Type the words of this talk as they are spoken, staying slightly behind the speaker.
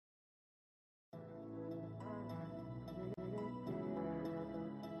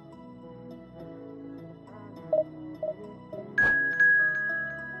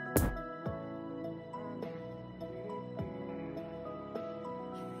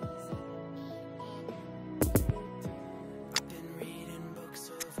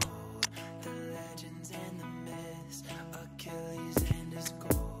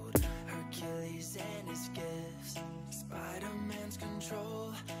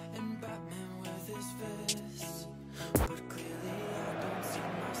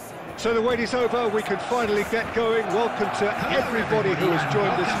So the wait is over, we can finally get going. Welcome to everybody who has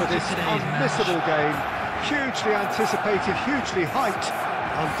joined us for this unmissable game. Hugely anticipated, hugely hyped.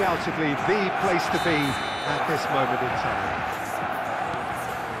 Undoubtedly the place to be at this moment in time.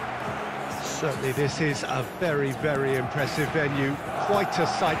 Certainly this is a very, very impressive venue. Quite a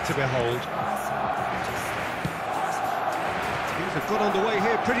sight to behold. Things have got underway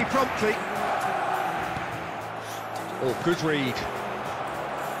here pretty promptly. Oh, good read.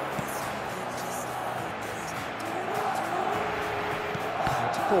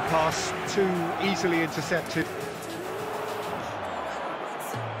 Poor pass, too easily intercepted.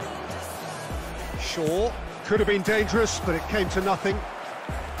 Shaw, could have been dangerous, but it came to nothing.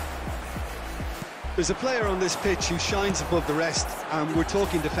 There's a player on this pitch who shines above the rest, and we're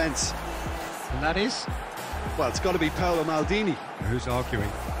talking defence. And that is? Well, it's got to be Paolo Maldini. Who's arguing?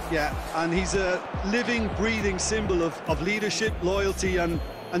 Yeah, and he's a living, breathing symbol of leadership, loyalty and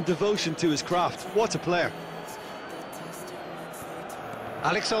devotion to his craft. What a player.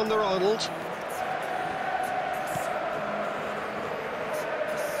 Alexander-Arnold.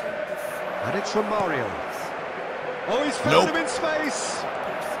 And it's from Mario. Oh, he's found him in space!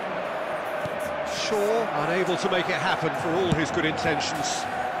 Shaw, unable to make it happen for all his good intentions.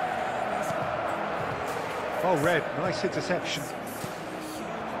 Oh, Red, nice interception.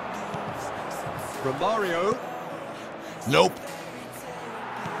 Romario. Nope.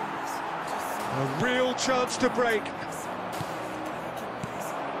 A real chance to break.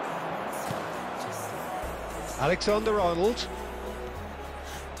 Alexander-Arnold.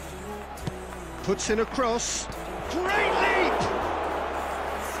 Puts in a cross. Great leap!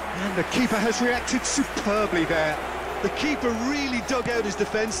 And the keeper has reacted superbly there. The keeper really dug out his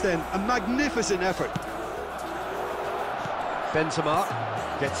defence then. A magnificent effort. Benzema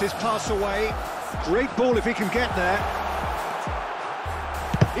gets his pass away. Great ball if he can get there.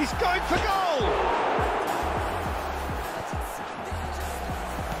 He's going for goal!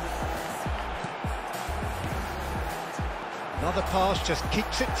 Another pass just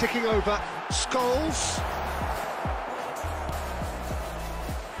keeps it ticking over. Scholes.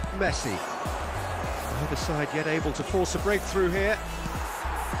 Messi. Either side yet able to force a breakthrough here.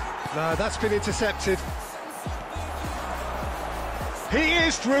 No, that's been intercepted. He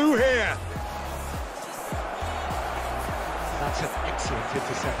is through here. That's an excellent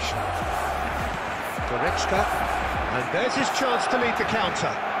interception. Goretzka, and there's his chance to lead the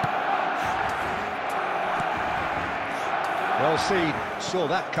counter. Well seen, saw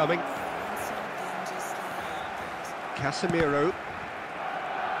that coming. Casemiro.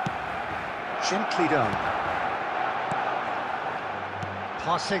 Gently done.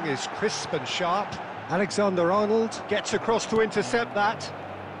 Passing is crisp and sharp. Alexander-Arnold gets across to intercept that.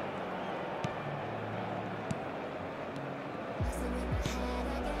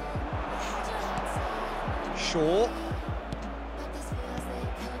 Shaw.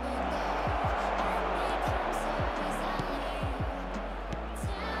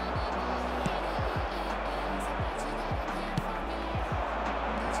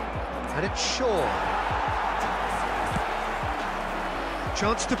 And it's Shaw.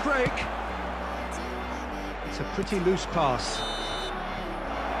 Chance to break. It's a pretty loose pass.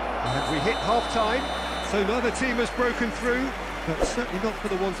 And we hit half-time, so neither team has broken through, but certainly not for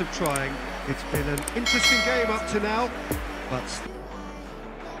the want of trying. It's been an interesting game up to now, but...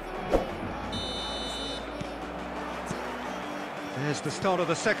 There's the start of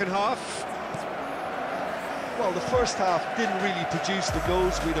the second half. Well, the first half didn't really produce the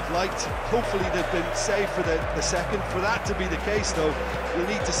goals we'd have liked. Hopefully they've been saved for the second. For that to be the case, though, you'll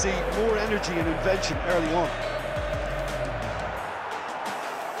need to see more energy and invention early on.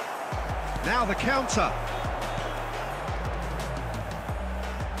 Now the counter.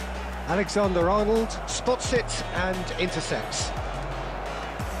 Alexander-Arnold spots it and intercepts.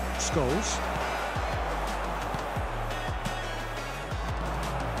 Scholes.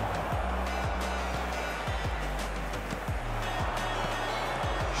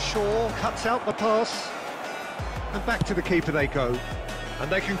 Shaw cuts out the pass, and back to the keeper they go. And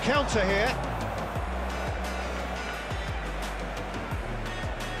they can counter here.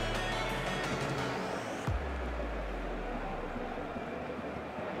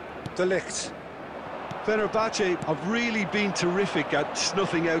 De Ligt. Fenerbahce have really been terrific at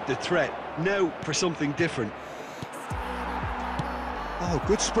snuffing out the threat. Now for something different. Oh,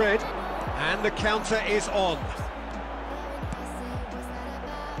 good spread. And the counter is on.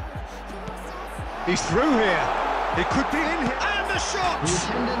 He's through here. It could be in here. And the shot! The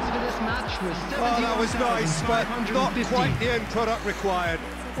attendance for this match was 71,550. Oh, that was nice, but not quite the end product required.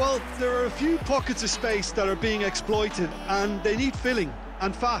 Well, there are a few pockets of space that are being exploited, and they need filling,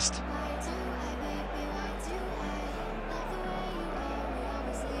 and fast.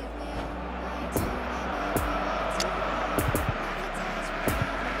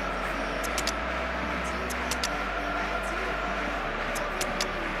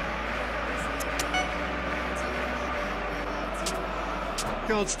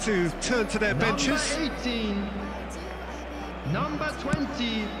 chance to turn to their benches. Number 18, number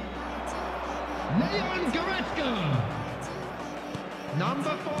 20, Leon Goretzka.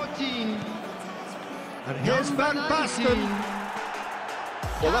 Number 14, And here's Van Basten.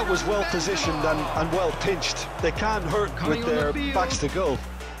 Well, that was well positioned and well pinched. They can't hurt Coming with on the their field. backs to goal.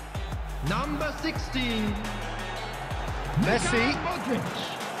 number 16, Messi. Luka Modric.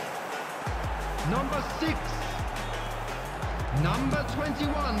 Number 6, number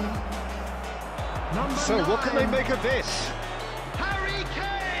 21, number So 9, what can they make of this? Harry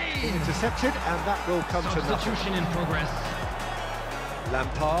Kane. Intercepted, and that will come to nothing. Substitution in progress.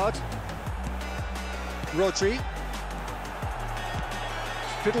 Lampard. Rodri.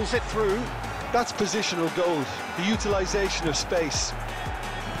 Fiddles it through. That's positional gold, the utilisation of space.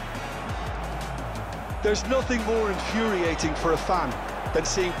 There's nothing more infuriating for a fan than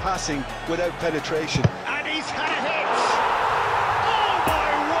seeing passing without penetration. And he's had a hit! Oh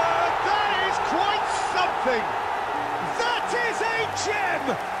my word, that is quite something! That is a gem!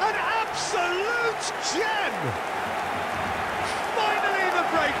 An absolute gem! Finally the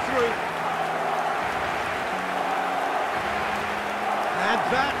breakthrough! And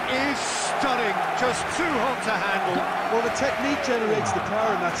that is stunning, just too hot to handle. Well, the technique generates the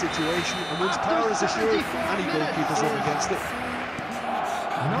power in that situation, and once power is assured, any goalkeeper's up against it.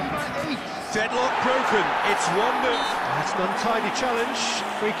 Number 8, Deadlock broken, it's 1-0. That's an untidy challenge,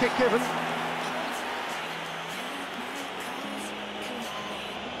 free kick given.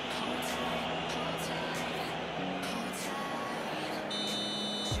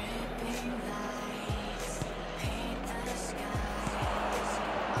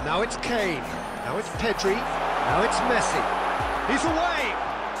 Now it's Kane, now it's Pedri, now it's Messi. He's away!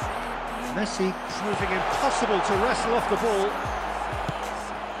 Messi proving impossible to wrestle off the ball.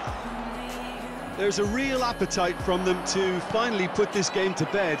 There's a real appetite from them to finally put this game to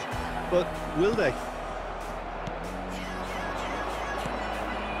bed, but will they?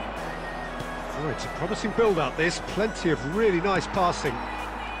 Oh, it's a promising build-up, this. Plenty of really nice passing.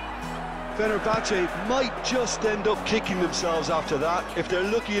 Fenerbahce might just end up kicking themselves after that. If they're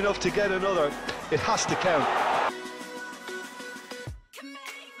lucky enough to get another, it has to count.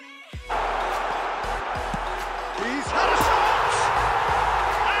 He's had a shot!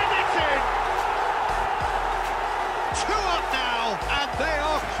 And it's in! 2 up now, and they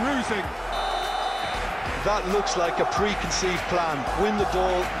are cruising. That looks like a preconceived plan. Win the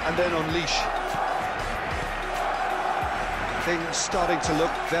ball and then unleash. Things starting to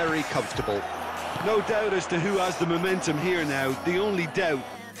look very comfortable. No doubt as to who has the momentum here now. The only doubt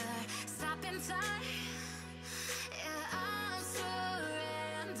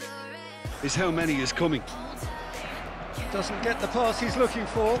is how many is coming. Doesn't get the pass he's looking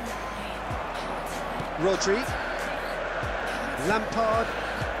for. Rodri. Lampard.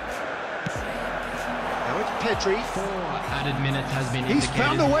 Now it's Pedri. 4 added minutes has been He's indicated.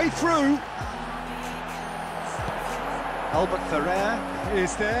 found a way through. Albert Ferrer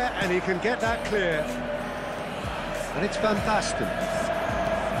is there, and he can get that clear. And it's Van Basten.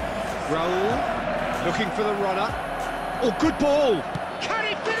 Raul, looking for the runner. Oh, good ball! Can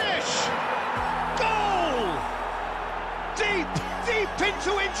he finish? Goal! Deep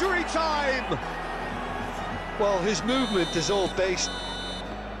into injury time! Well, his movement is all based.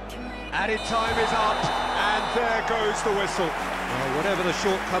 Added time is up, and there goes the whistle. Well, whatever the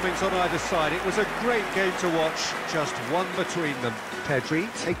shortcomings on either side, it was a great game to watch, just one between them. Pedri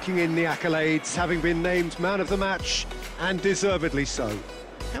taking in the accolades, having been named man of the match, and deservedly so.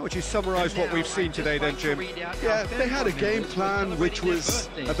 How would you summarise what we've seen today then, Jim? Yeah, they had a game plan which was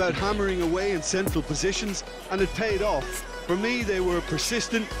about hammering away in central positions, and it paid off. For me, they were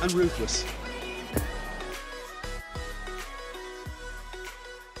persistent and ruthless.